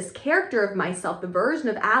blueprint, this character of myself, the version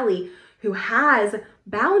of Allie who has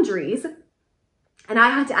boundaries. And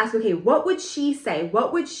I had to ask, okay, what would she say?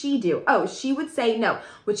 What would she do? Oh, she would say no.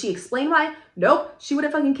 Would she explain why? Nope. She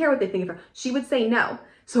wouldn't fucking care what they think of her. She would say no.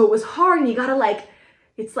 So it was hard and you gotta like,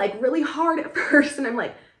 it's like really hard at first. And I'm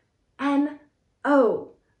like, N-O,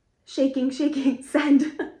 shaking,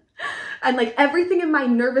 send. And like everything in my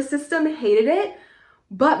nervous system hated it.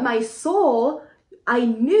 But my soul, I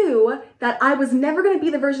knew that I was never going to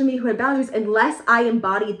be the version of me who had boundaries unless I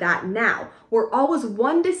embodied that now. We're always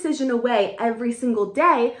one decision away every single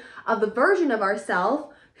day of the version of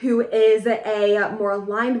ourselves who is a more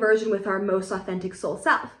aligned version with our most authentic soul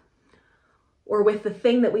self or with the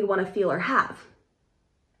thing that we want to feel or have.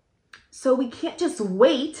 So we can't just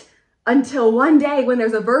wait until one day when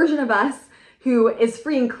there's a version of us who is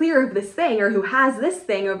free and clear of this thing or who has this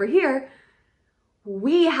thing over here.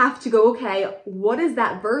 We have to go, okay, what is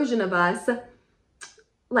that version of us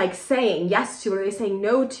like saying yes to? What are they saying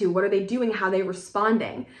no to? What are they doing? How are they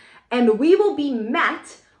responding? And we will be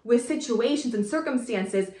met with situations and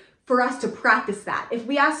circumstances for us to practice that. If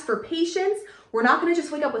we ask for patience, we're not going to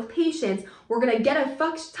just wake up with patience. We're going to get a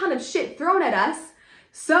fuck ton of shit thrown at us.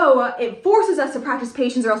 So it forces us to practice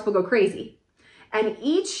patience or else we'll go crazy. And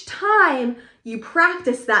each time you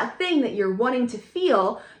practice that thing that you're wanting to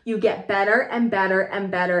feel, you get better and better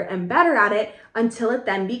and better and better at it until it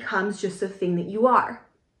then becomes just a thing that you are.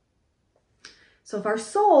 So if our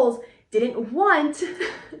souls didn't want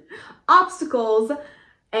obstacles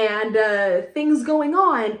and things going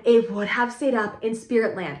on, it would have stayed up in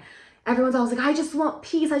spirit land. Everyone's always like, I just want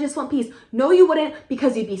peace. I just want peace. No, you wouldn't,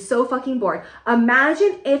 because you'd be so fucking bored.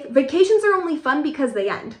 Imagine if vacations are only fun because they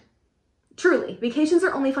end. Truly, vacations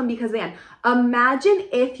are only fun because they end. Imagine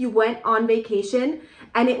if you went on vacation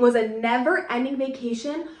and it was a never-ending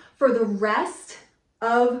vacation for the rest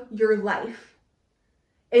of your life.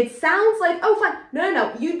 It sounds like, oh, fun.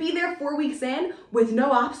 No. You'd be there 4 weeks in with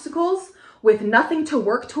no obstacles, with nothing to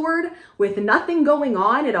work toward, with nothing going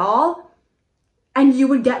on at all. And you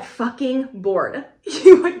would get fucking bored.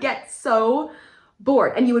 You would get so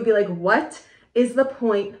bored. And you would be like, what is the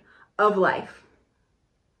point of life?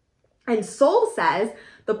 And soul says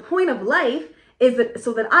the point of life is that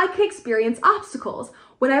so that I can experience obstacles.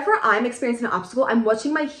 Whenever I'm experiencing an obstacle, I'm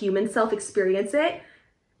watching my human self experience it.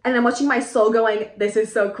 And I'm watching my soul going, this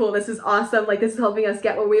is so cool. This is awesome. Like, this is helping us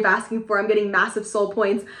get what we've asking for. I'm getting massive soul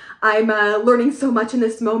points. I'm learning so much in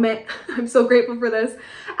this moment. I'm so grateful for this.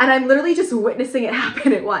 And I'm literally just witnessing it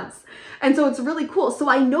happen at once. And so it's really cool. So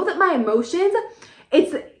I know that my emotions,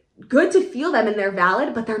 it's good to feel them and they're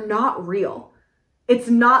valid, but they're not real. It's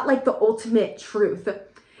not like the ultimate truth.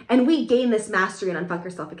 And we gain this mastery in Unfuck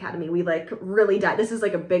Yourself Academy. We like really dive. This is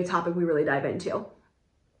like a big topic we really dive into.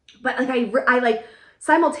 But like I like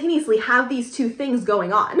simultaneously have these two things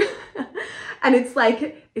going on. And it's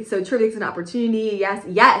like, it's so true. It's an opportunity.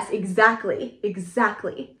 Yes,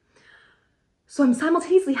 exactly. So I'm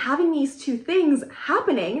simultaneously having these two things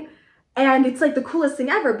happening. And it's like the coolest thing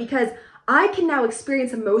ever because I can now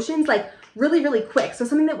experience emotions like really, really quick. So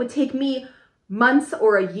something that would take me months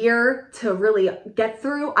or a year to really get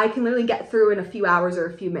through, I can literally get through in a few hours or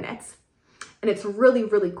a few minutes. And it's really,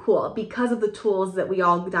 really cool because of the tools that we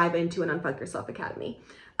all dive into in Unfuck Yourself Academy.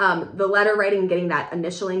 The letter writing and getting that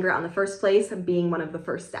initial anger out in the first place being one of the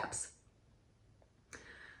first steps.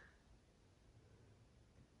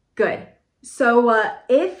 Good. So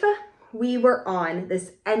if we were on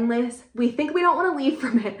this endless, we think we don't want to leave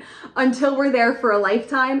from it until we're there for a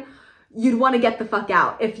lifetime. You'd want to get the fuck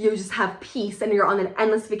out if you just have peace and you're on an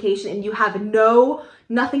endless vacation and you have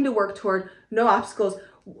nothing to work toward, no obstacles.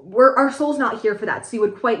 Our soul's not here for that. So you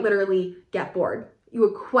would quite literally get bored. You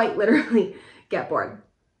would quite literally get bored.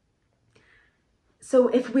 So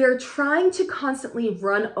if we're trying to constantly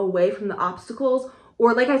run away from the obstacles,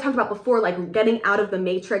 or like I talked about before, like getting out of the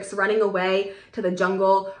matrix, running away to the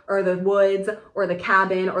jungle or the woods or the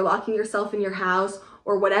cabin or locking yourself in your house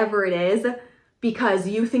or whatever it is, because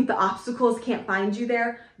you think the obstacles can't find you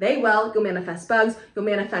there, they will. You'll manifest bugs. You'll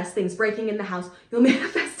manifest things breaking in the house. You'll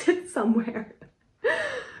manifest it somewhere.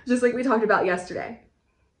 Just like we talked about yesterday.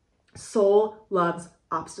 Soul loves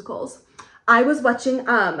obstacles. I was watching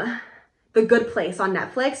The Good Place on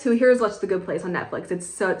Netflix. Who here has watched The Good Place on Netflix? It's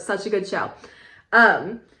such a good show.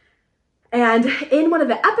 And in one of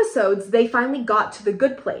the episodes, they finally got to the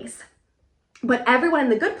good place. But everyone in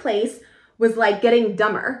the good place was like getting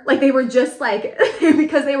dumber. Like they were just like,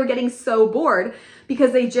 because they were getting so bored,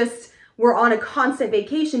 because they just were on a constant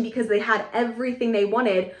vacation because they had everything they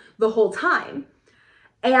wanted the whole time.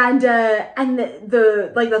 And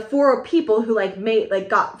the four people who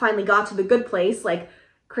finally got to the good place, like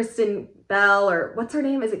Kristen Bell, or what's her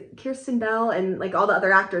name? Is it Kirsten Bell? And like all the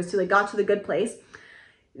other actors who got to the good place.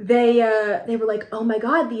 They were like, oh my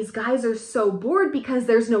God, these guys are so bored because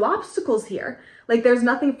there's no obstacles here. Like there's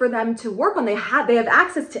nothing for them to work on. They have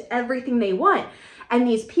access to everything they want. And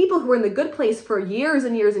these people who were in the good place for years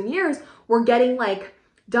and years and years were getting like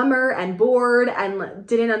dumber and bored and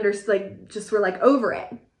didn't understand, just were like over it.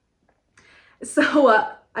 So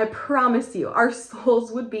I promise you, our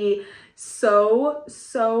souls would be so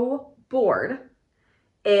bored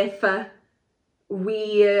if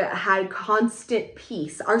we had constant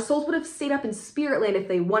peace. Our souls would have stayed up in spirit land if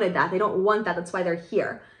they wanted that. They don't want that. That's why they're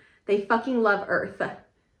here. They fucking love Earth.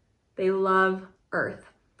 They love Earth.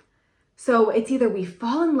 So it's either we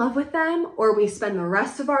fall in love with them or we spend the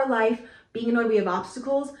rest of our life being annoyed we have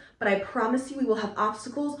obstacles. But I promise you, we will have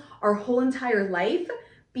obstacles our whole entire life,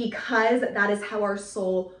 because that is how our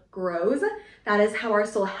soul grows. That is how our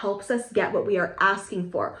soul helps us get what we are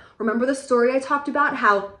asking for. Remember the story I talked about,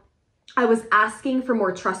 how I was asking for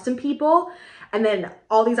more trust in people, and then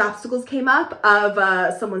all these obstacles came up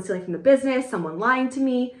of someone stealing from the business, someone lying to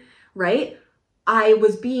me, right? I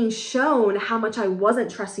was being shown how much I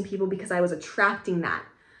wasn't trusting people because I was attracting that.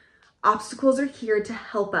 Obstacles are here to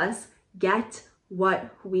help us get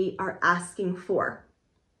what we are asking for.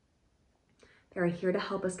 They're here to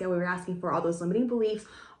help us get what we're asking for. All those limiting beliefs,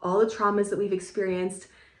 all the traumas that we've experienced,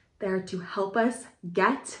 they're to help us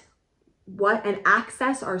get what and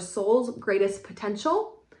access our soul's greatest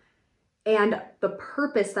potential and the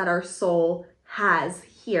purpose that our soul has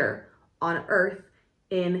here on earth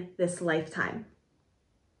in this lifetime.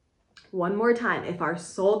 One more time, if our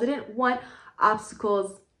soul didn't want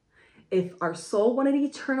obstacles, if our soul wanted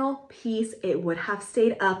eternal peace, it would have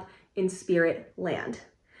stayed up in spirit land.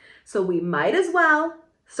 So we might as well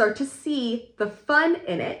start to see the fun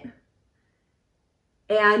in it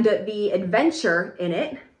and the adventure in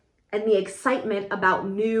it and the excitement about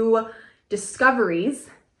new discoveries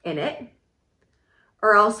in it,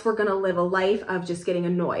 or else we're gonna live a life of just getting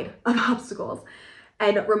annoyed of obstacles.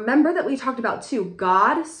 And remember that we talked about too,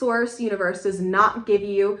 God, source, universe does not give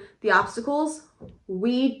you the obstacles.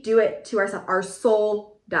 We do it to ourselves. Our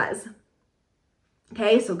soul does.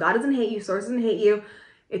 Okay, so God doesn't hate you, source doesn't hate you.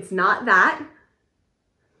 It's not that.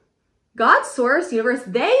 God, source, universe,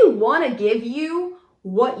 they want to give you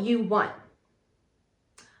what you want.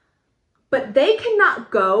 But they cannot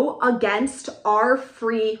go against our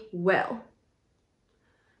free will.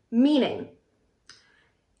 Meaning,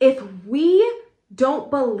 if we don't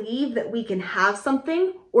believe that we can have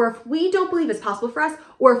something, or if we don't believe it's possible for us,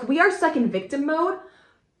 or if we are stuck in victim mode,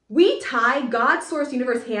 we tie God, source,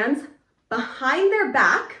 universe hands behind their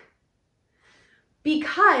back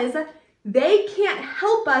because they can't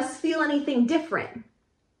help us feel anything different,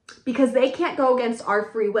 because they can't go against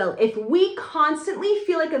our free will. If we constantly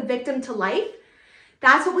feel like a victim to life,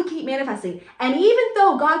 that's what we keep manifesting. And even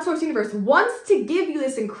though God, source, universe wants to give you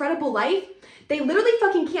this incredible life, they literally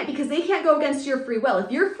fucking can't, because they can't go against your free will.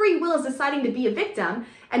 If your free will is deciding to be a victim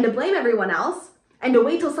and to blame everyone else and to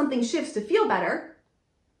wait till something shifts to feel better,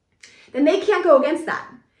 then they can't go against that.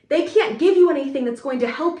 They can't give you anything that's going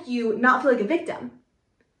to help you not feel like a victim,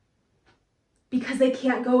 because they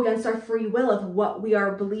can't go against our free will of what we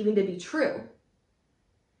are believing to be true.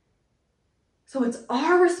 So it's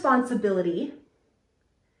our responsibility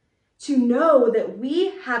to know that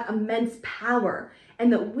we have immense power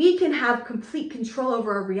and that we can have complete control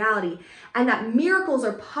over our reality and that miracles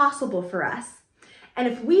are possible for us. And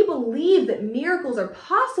if we believe that miracles are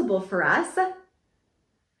possible for us,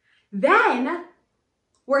 then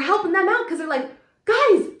we're helping them out because they're like,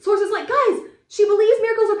 guys, Source is like, guys, she believes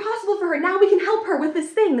miracles are possible for her. Now we can help her with this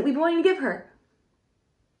thing that we've been wanting to give her.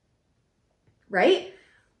 Right?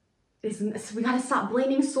 So we got to stop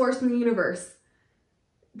blaming Source and the universe.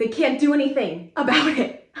 They can't do anything about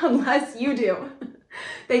it unless you do.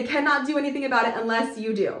 They cannot do anything about it unless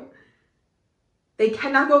you do. They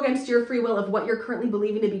cannot go against your free will of what you're currently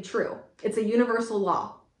believing to be true. It's a universal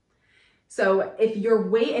law. So if you're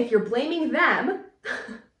blaming them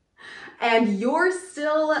and you're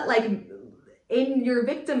still like in your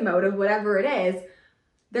victim mode of whatever it is,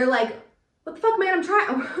 they're like, what the fuck, man, I'm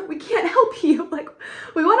trying. We can't help you. Like,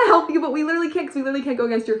 we want to help you, but we literally can't because we literally can't go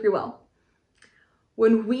against your free will.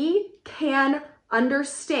 When we can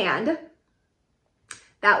understand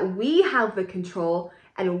that we have the control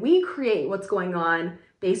and we create what's going on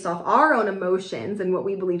based off our own emotions and what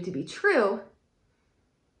we believe to be true,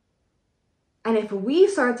 and if we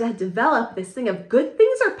start to develop this thing of good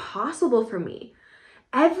things are possible for me,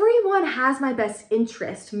 everyone has my best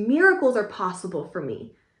interest, miracles are possible for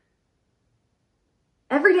me.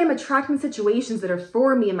 Every day I'm attracting situations that are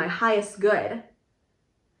for me and my highest good.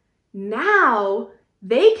 Now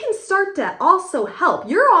they can start to also help.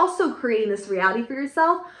 You're also creating this reality for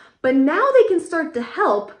yourself, but now they can start to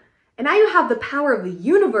help. And now you have the power of the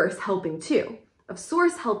universe helping too, of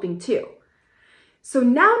Source helping too. So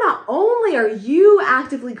now not only are you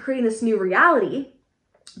actively creating this new reality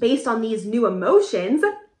based on these new emotions,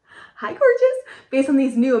 hi gorgeous, based on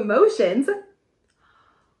these new emotions,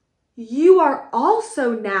 you are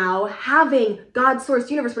also now having God, Source,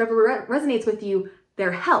 universe, whatever resonates with you,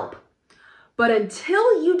 their help. But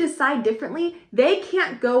until you decide differently, they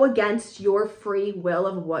can't go against your free will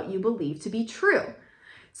of what you believe to be true.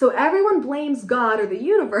 So everyone blames God or the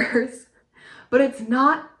universe, but it's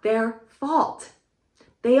not their fault.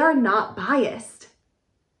 They are not biased.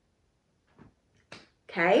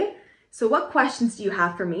 Okay? So what questions do you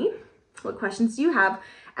have for me? What questions do you have?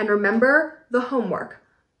 And remember the homework.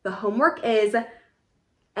 The homework is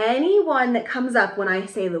anyone that comes up when I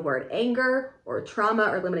say the word anger or trauma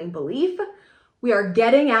or limiting belief, we are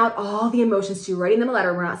getting out all the emotions to, writing them a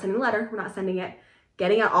letter. We're not sending a letter. We're not sending it.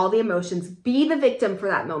 Getting out all the emotions. Be the victim for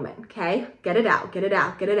that moment, okay? Get it out, get it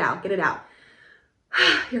out, get it out, get it out.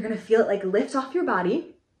 You're going to feel it like lift off your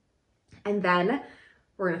body. And then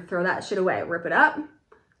we're going to throw that shit away. Rip it up,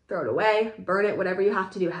 throw it away, burn it, whatever you have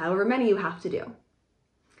to do, however many you have to do.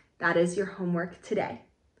 That is your homework today.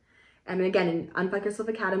 And again, in Unfuck Yourself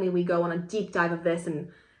Academy, we go on a deep dive of this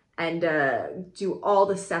and do all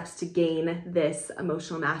the steps to gain this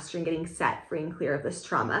emotional mastery and getting set free and clear of this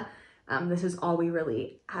trauma. This is all we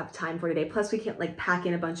really have time for today. Plus, we can't like pack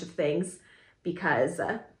in a bunch of things because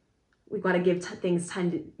we've got to give things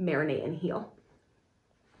time to marinate and heal.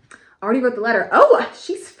 Already wrote the letter. Oh,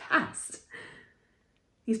 she's fast.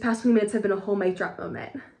 These past 20 minutes have been a whole mic drop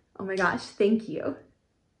moment. Oh my gosh, thank you.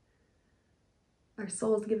 Our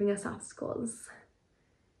soul is giving us obstacles.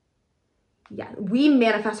 Yeah, we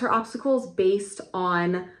manifest our obstacles based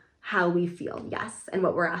on how we feel, yes, and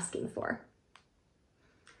what we're asking for.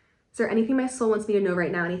 Is there anything my soul wants me to know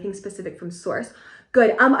right now? Anything specific from Source?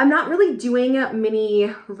 Good. I'm not really doing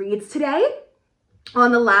mini reads today.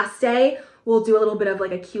 On the last day, we'll do a little bit of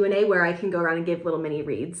like a Q&A where I can go around and give little mini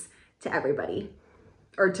reads to everybody,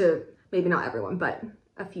 or to maybe not everyone, but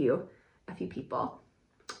a few people.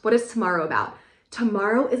 What is tomorrow about?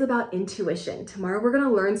 Tomorrow is about intuition. Tomorrow we're going to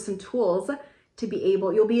learn some tools to be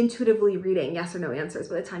able, you'll be intuitively reading yes or no answers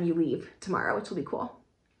by the time you leave tomorrow, which will be cool.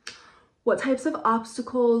 What types of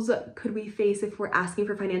obstacles could we face if we're asking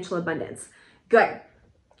for financial abundance? Good.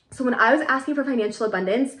 So when I was asking for financial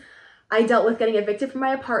abundance, I dealt with getting evicted from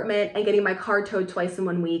my apartment and getting my car towed twice in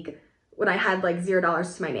 1 week when I had like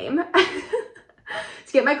 $0 to my name.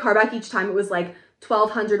 To get my car back each time, it was like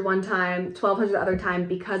 $1,200 one time, $1,200 the other time,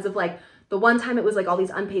 because of like the one time it was like all these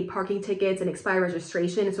unpaid parking tickets and expired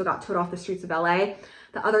registration, and so it got towed off the streets of LA.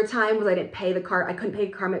 The other time was I didn't pay the car. I couldn't pay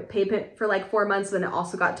car payment for like 4 months, so then it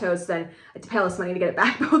also got towed, so then I had to pay all this money to get it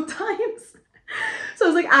back both times. So I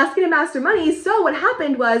was like asking to master money. So what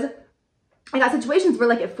happened was I got situations where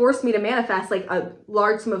like it forced me to manifest like a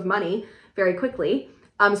large sum of money very quickly.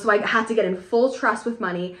 So I had to get in full trust with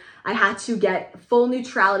money. I had to get full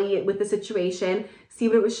neutrality with the situation, see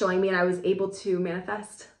what it was showing me, and I was able to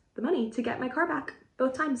manifest the money to get my car back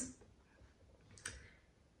both times.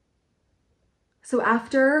 So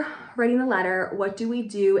after writing the letter, what do we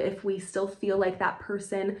do if we still feel like that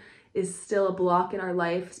person is still a block in our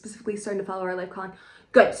life, specifically starting to follow our life calling.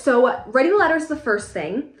 Good. So writing the letter is the first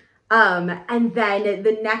thing. And then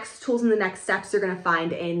the next tools and the next steps you're going to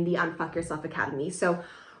find in the Unfuck Yourself Academy. So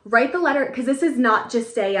write the letter, because this is not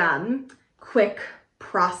just a quick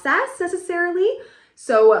process necessarily.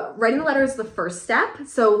 So writing the letter is the first step.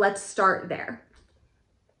 So let's start there.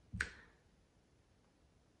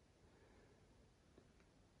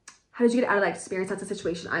 How did you get out of that experience? That's the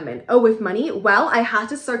situation I'm in. Oh, with money? Well, I had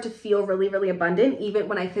to start to feel really, really abundant, even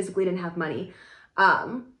when I physically didn't have money.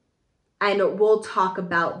 And we'll talk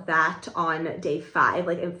about that on day 5,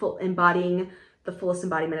 like embodying the fullest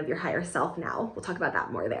embodiment of your higher self now. We'll talk about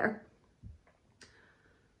that more there.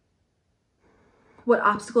 What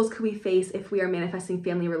obstacles could we face if we are manifesting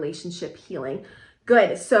family relationship healing?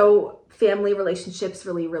 Good. So family relationships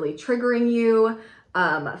really, really triggering you,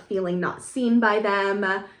 feeling not seen by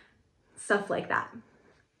them, stuff like that.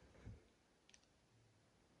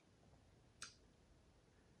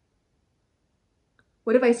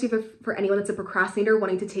 What advice do you have for anyone that's a procrastinator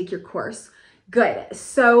wanting to take your course? Good.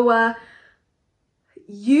 So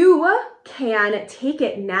you can take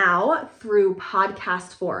it now through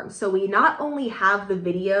podcast form. So we not only have the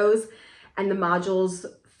videos and the modules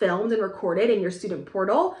filmed and recorded in your student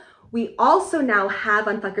portal, we also now have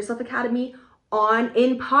Unfuck Yourself Academy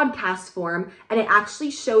in podcast form, and it actually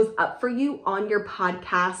shows up for you on your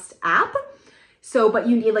podcast app. So, but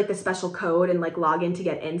you need like the special code and like log in to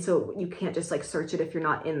get in. So you can't just like search it if you're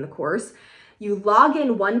not in the course. You log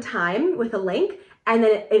in one time with a link, and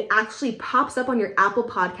then it actually pops up on your Apple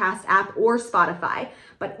Podcast app or Spotify,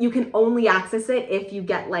 but you can only access it if you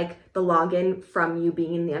get like the login from you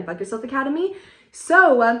being in the Unfuck Yourself Academy.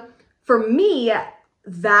 So for me,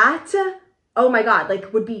 that, oh my God,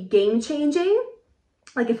 like would be game changing.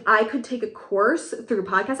 Like if I could take a course through a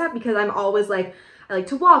podcast app, because I'm always like, I like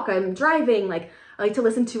to walk, I'm driving, like I like to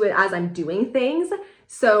listen to it as I'm doing things.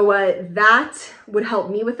 So that would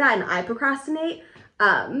help me with that, and I procrastinate.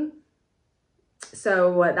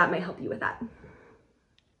 So that might help you with that.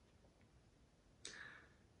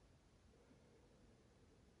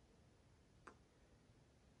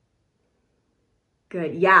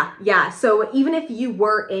 Good. Yeah. So even if you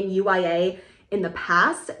were in UIA in the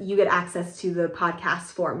past, you get access to the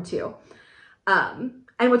podcast form too.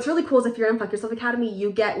 And what's really cool is if you're in Unfuck Yourself Academy,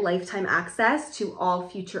 you get lifetime access to all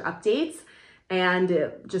future updates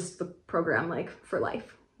and just the program like for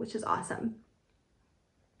life, which is awesome.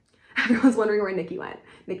 Everyone's wondering where Nikki went.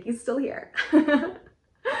 Nikki's still here.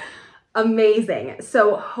 Amazing.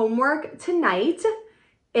 So homework tonight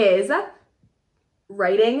is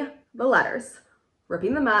writing the letters,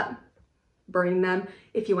 ripping them up, burning them.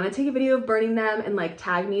 If you want to take a video of burning them and like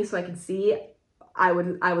tag me so I can see, I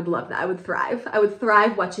would love that. I would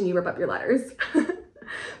thrive watching you rip up your letters.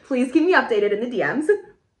 Please keep me updated in the DMs.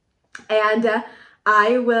 And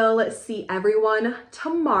I will see everyone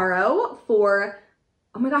tomorrow for,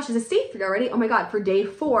 oh my gosh, is it day 3 already? Oh my God, for day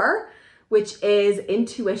 4, which is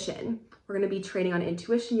intuition. We're going to be training on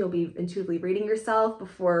intuition. You'll be intuitively reading yourself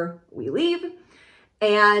before we leave.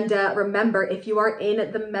 And remember, if you are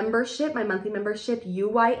in the membership, my monthly membership,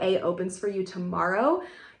 UYA opens for you tomorrow.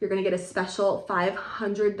 You're going to get a special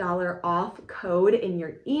 $500 off code in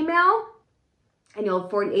your email, and you'll have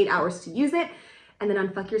 48 hours to use it. And then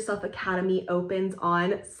Unfuck Yourself Academy opens on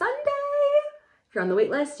Sunday. If you're on the wait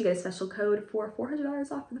list, you get a special code for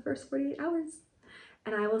 $400 off for the first 48 hours.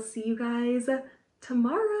 And I will see you guys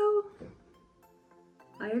tomorrow.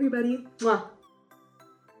 Bye, everybody. Mwah.